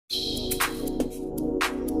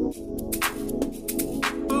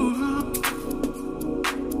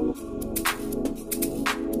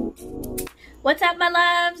What's up, my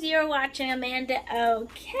loves? You're watching Amanda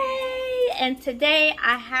Okay, and today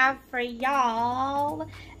I have for y'all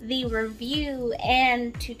the review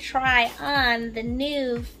and to try on the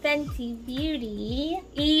new Fenty Beauty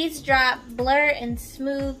Eaze Drop Blur and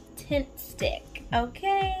Smooth Tint Stick.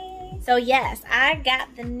 Okay, so yes, I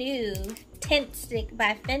got the new tint stick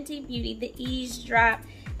by Fenty Beauty, the Eaze Drop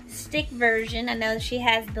stick version. I know she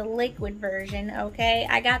has the liquid version. Okay,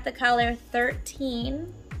 I got the color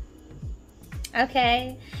 13.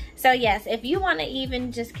 Okay, so yes, if you want to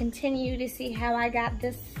even just continue to see how I got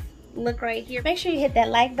this look right here, make sure you hit that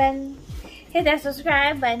like button, hit that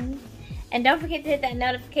subscribe button, and don't forget to hit that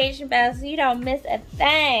notification bell so you don't miss a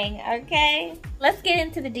thing. Okay, let's get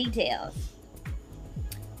into the details.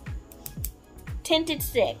 Tinted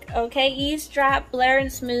stick. Okay, Eaze Drop Blur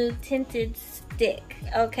and Smooth Tinted Stick.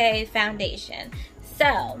 Okay, foundation.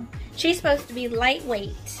 So she's supposed to be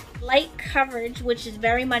lightweight, light coverage, which is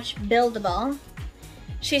very much buildable.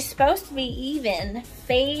 She's supposed to be even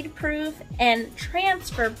fade proof and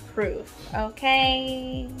transfer proof.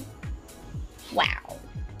 Okay, wow,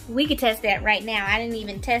 we could test that right now. I didn't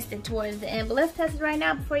even test it towards the end, but let's test it right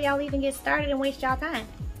now before y'all even get started and waste y'all time.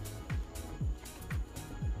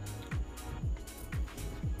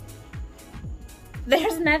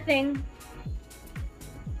 There's nothing.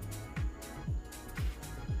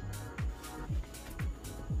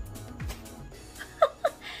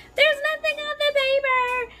 There's nothing on the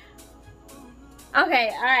paper.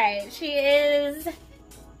 Okay, alright. She is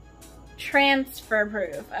transfer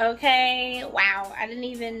proof. Okay. Wow. I didn't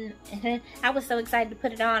even I was so excited to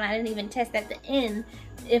put it on. I didn't even test at the end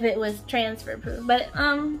if it was transfer proof. But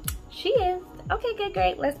she is. Okay, good,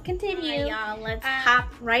 great. Let's continue. Y'all, let's hop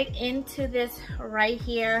right into this right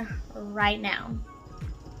here, right now.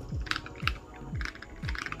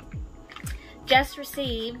 Just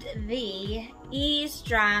received the Eaze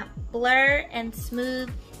Drop Blur and Smooth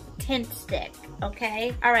Tint Stick.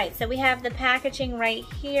 Okay, all right, so we have the packaging right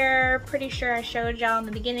here. Pretty sure I showed y'all in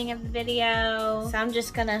the beginning of the video, so I'm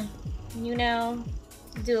just gonna, you know,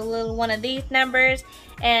 do a little one of these numbers.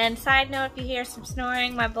 And side note, if you hear some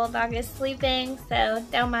snoring, my bulldog is sleeping, so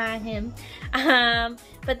don't mind him.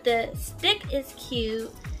 But the stick is cute.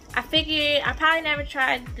 I figured I probably never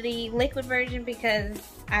tried the liquid version because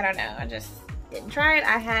I don't know, I just didn't try it.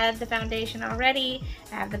 I had the foundation already.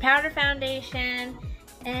 I have the powder foundation,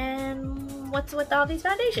 and what's with all these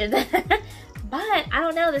foundations? But I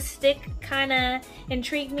don't know, the stick kind of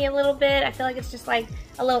intrigued me a little bit. I feel like it's just like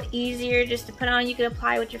a little easier just to put on. You can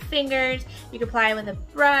apply with your fingers, you can apply with a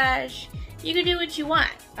brush, you can do what you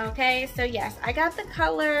want. Okay, so yes, I got the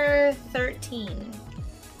color 13.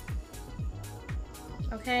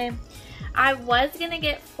 Okay, I was gonna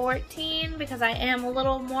get 14 because I am a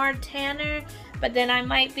little more tanner, but then I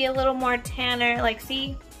might be a little more tanner. Like,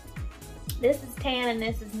 see, this is tan and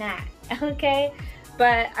this is not. Okay,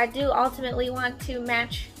 but I do ultimately want to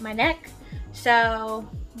match my neck, so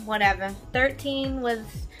whatever. 13 was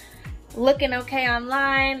looking okay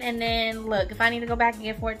online, and then look, if I need to go back and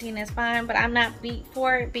get 14, that's fine, but I'm not beat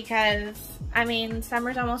for it because, I mean,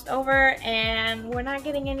 summer's almost over and we're not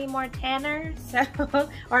getting any more tanner, so,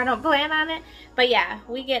 or I don't plan on it. But yeah,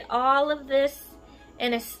 we get all of this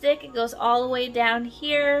in a stick. It goes all the way down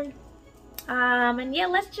here. And yeah,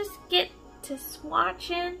 let's just get to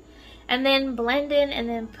swatching and then blending and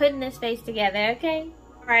then putting this face together, okay?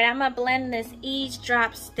 Alright, I'm gonna blend this Eaze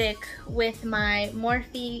Drop stick with my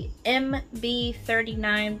Morphe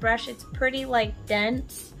MB39 brush. It's pretty like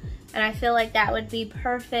dense, and I feel like that would be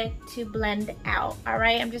perfect to blend out.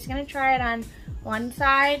 Alright, I'm just gonna try it on one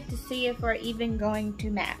side to see if we're even going to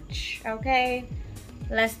match, okay?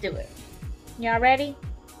 Let's do it. Y'all ready?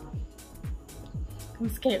 I'm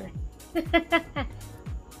scared.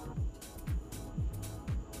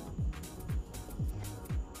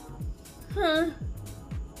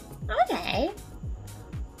 Okay,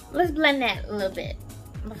 let's blend that a little bit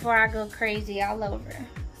before I go crazy all over.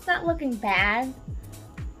 It's not looking bad.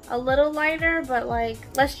 A little lighter, but like,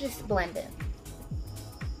 let's just blend it.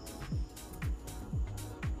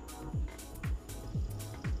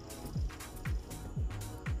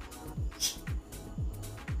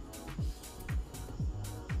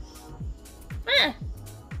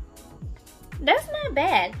 That's not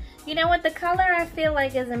bad. You know what, the color I feel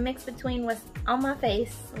like is a mix between what's on my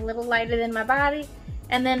face, a little lighter than my body,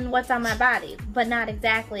 and then what's on my body, but not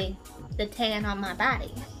exactly the tan on my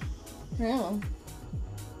body. Oh.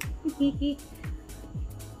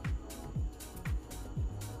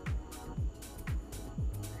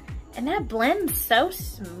 And that blends so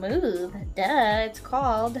smooth. Duh, it's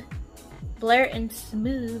called Blur and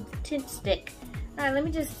Smooth Tint Stick. All right, let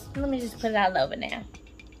me just put it all over now.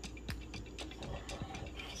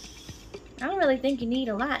 I don't really think you need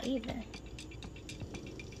a lot either.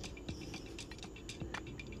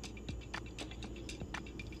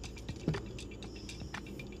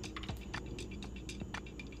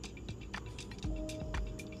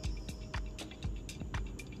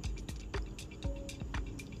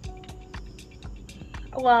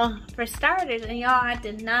 Well, for starters, and y'all,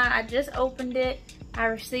 I just opened it. I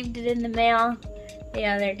received it in the mail the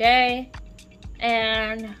other day,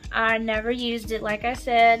 and I never used it, like I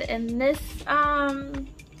said. And this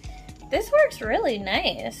works really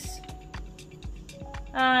nice.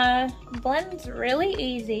 Blends really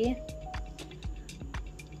easy.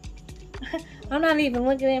 I'm not even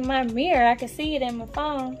looking in my mirror. I can see it in my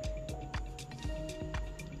phone.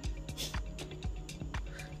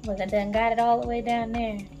 Look, I done got it all the way down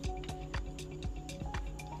there.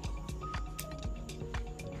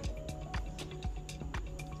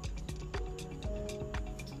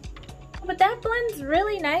 But that blends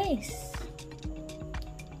really nice.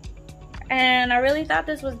 And I really thought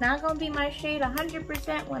this was not going to be my shade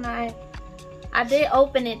 100% when I did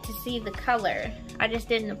open it to see the color. I just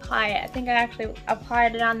didn't apply it. I think I actually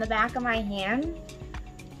applied it on the back of my hand.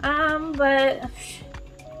 But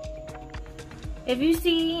if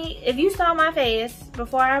you saw my face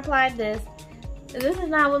before I applied this is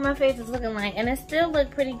not what my face is looking like. And it still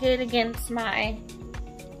looked pretty good against my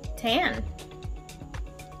tan.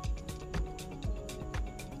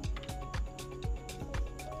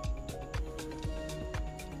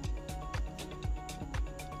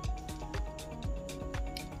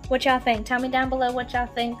 What y'all think? Tell me down below what y'all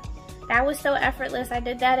think. That was so effortless. I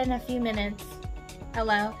did that in a few minutes.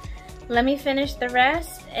 Hello. Let me finish the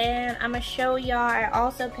rest, and I'm gonna show y'all. I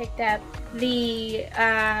also picked up the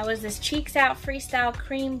was this Cheeks Out Freestyle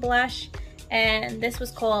Cream Blush, and this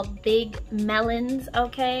was called Big Melons.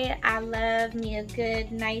 Okay, I love me a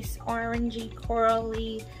good, nice orangey,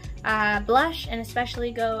 corally blush, and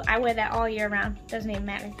especially I wear that all year round. Doesn't even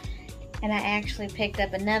matter. And I actually picked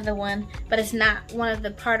up another one, but it's not one of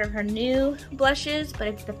the part of her new blushes, but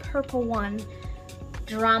it's the purple one.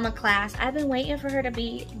 Drama Class. I've been waiting for her to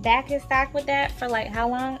be back in stock with that for like how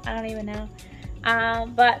long? I don't even know.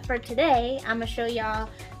 But for today, I'm gonna show y'all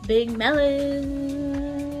Big Melons.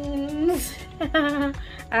 Alright,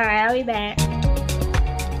 I'll be back.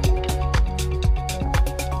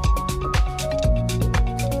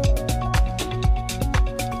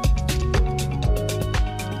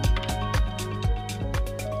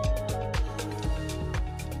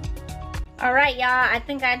 Alright, y'all, I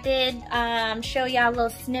think I did show y'all little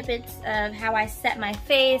snippets of how I set my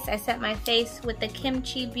face. I set my face with the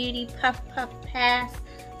Kimchi Beauty Puff Puff Pass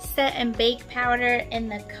Set and Bake Powder in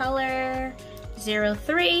the color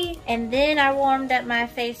 03. And then I warmed up my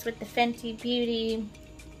face with the Fenty Beauty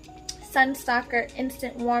Sunstalker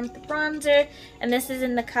Instant Warmth Bronzer. And this is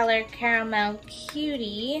in the color Caramel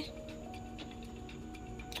Cutie.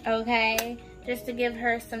 Okay. Just to give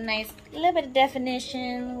her some nice, little bit of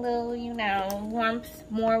definition, little, you know, warmth,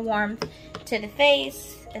 more warmth to the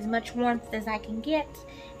face, as much warmth as I can get.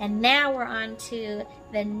 And now we're on to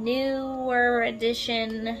the newer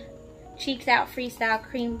edition Cheeks Out Freestyle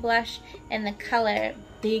Cream Blush in the color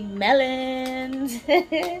Big Melons.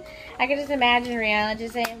 I can just imagine Rihanna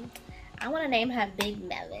just saying, I want to name her Big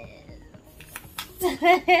Melons.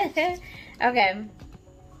 Okay.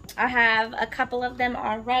 I have a couple of them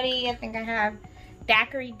already. I think I have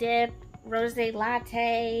Daiquiri Dip, Rose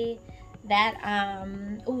Latte, that,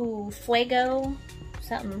 Fuego,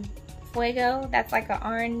 something, Fuego. That's like an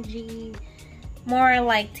orangey, more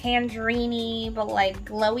like tangerine-y, but like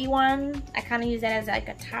glowy one. I kind of use that as like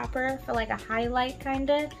a topper for like a highlight kind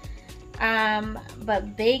of.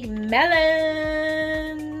 But Big Melons,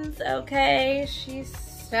 okay, she's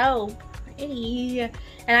so pretty.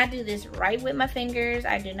 And I do this right with my fingers.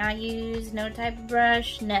 I do not use no type of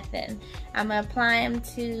brush, nothing. I'm gonna apply them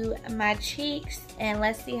to my cheeks and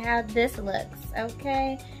let's see how this looks,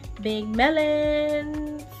 okay? Big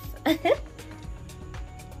Melons.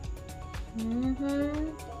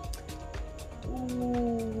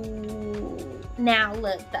 Ooh. Now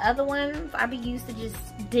look, the other ones, I be used to just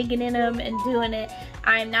digging in them and doing it.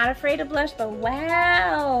 I'm not afraid of blush, but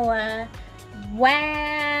wow.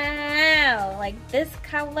 Wow, like this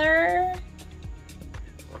color.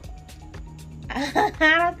 I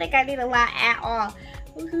don't think I need a lot at all.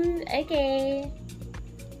 Okay.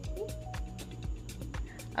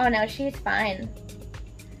 Oh no, she's fine.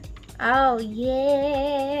 Oh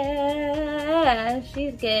yeah,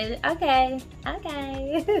 she's good. Okay,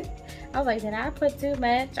 okay. I was like, did I put too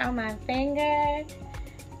much on my finger?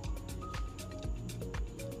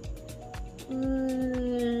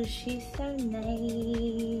 Ooh, she's so nice.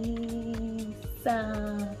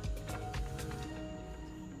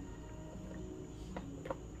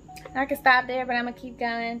 I can stop there, but I'm gonna keep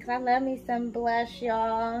going because I love me some blush,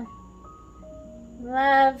 y'all.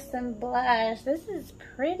 Love some blush. This is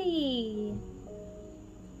pretty.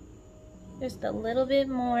 Just a little bit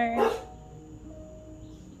more.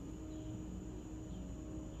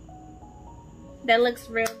 That looks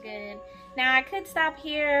real good. Now I could stop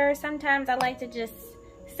here. Sometimes I like to just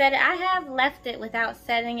set it. I have left it without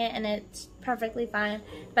setting it and it's perfectly fine.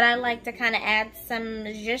 But I like to kind of add some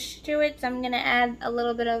zhuzh to it. So I'm going to add a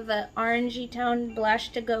little bit of an orangey toned blush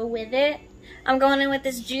to go with it. I'm going in with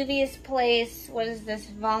this Juvia's Place. What is this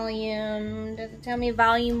volume? Does it tell me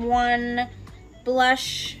volume 1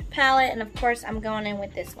 blush palette? And of course I'm going in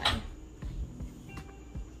with this one.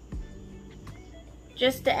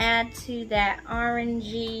 Just to add to that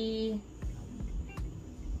orangey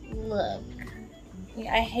look.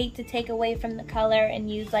 I hate to take away from the color and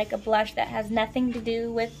use like a blush that has nothing to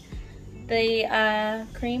do with the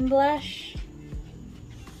cream blush.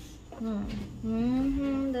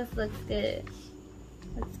 This looks good.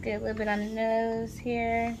 Let's get a little bit on the nose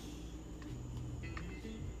here.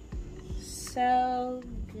 So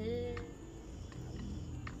good.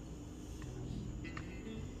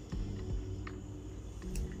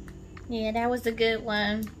 Yeah, that was a good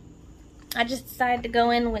one. I just decided to go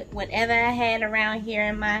in with whatever I had around here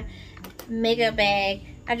in my makeup bag.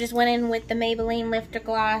 I just went in with the Maybelline Lifter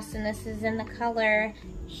Gloss, and this is in the color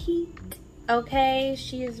Heat. Okay,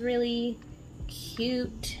 she is really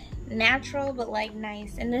cute. Natural, but like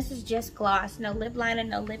nice. And this is just gloss. No lip liner,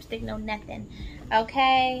 no lipstick, no nothing.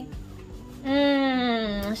 Okay?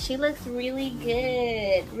 She looks really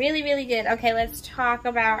good. Really, really good. Okay, let's talk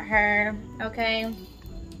about her. Okay?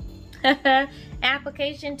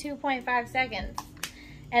 Application 2.5 seconds,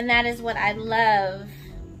 and that is what I love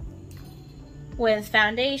with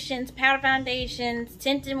foundations, powder foundations,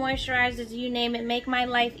 tinted moisturizers, you name it. Make my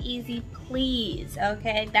life easy, please.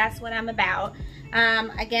 Okay, that's what I'm about.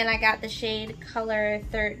 Again, I got the shade color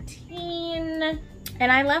 13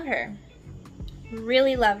 and I love her,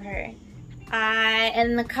 really love her.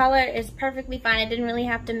 And the color is perfectly fine. I didn't really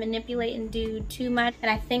have to manipulate and do too much.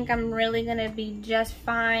 And I think I'm really gonna be just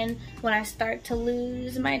fine when I start to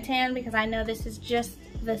lose my tan, because I know this is just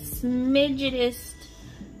the smidgetest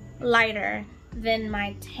lighter than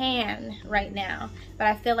my tan right now. But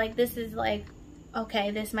I feel like this is like,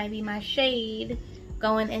 okay, this might be my shade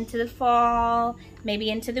going into the fall, maybe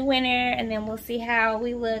into the winter, and then we'll see how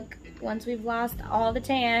we look once we've lost all the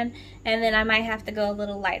tan, and then I might have to go a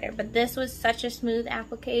little lighter. But this was such a smooth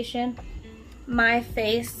application. My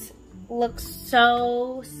face looks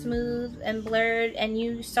so smooth and blurred, and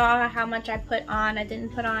you saw how much I put on. I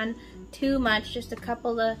didn't put on too much, just a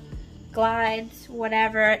couple of glides,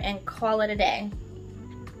 whatever, and call it a day.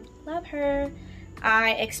 Love her.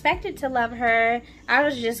 I expected to love her. I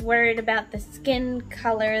was just worried about the skin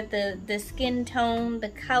color, the skin tone, the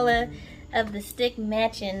color of the stick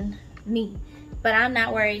matching me, but I'm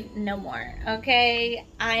not worried no more. Okay,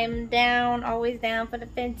 I am down, always down for the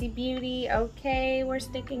Fenty Beauty. Okay, we're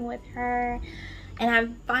sticking with her, and I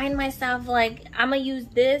find myself like I'm gonna use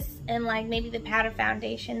this and like maybe the powder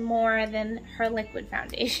foundation more than her liquid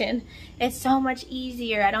foundation. It's so much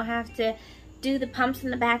easier. I don't have to do the pumps in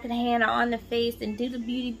the back of the hand or on the face and do the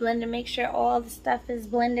beauty blender, make sure all the stuff is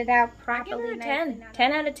blended out properly. I give her a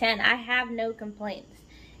 10 out of 10. I have no complaints.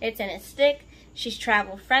 It's in a stick. She's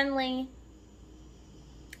travel friendly.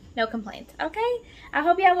 No complaints. Okay, I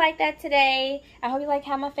hope y'all like that today. I hope you like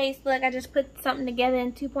how my face look. I just put something together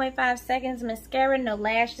in 2.5 seconds. Mascara, no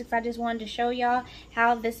lash sticks. I just wanted to show y'all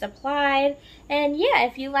how this applied. And yeah,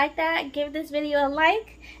 if you like that, give this video a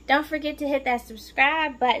like. Don't forget to hit that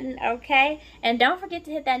subscribe button, okay? And don't forget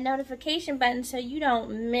to hit that notification button so you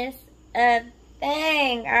don't miss a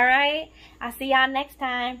thing, all right? I'll see y'all next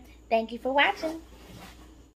time. Thank you for watching.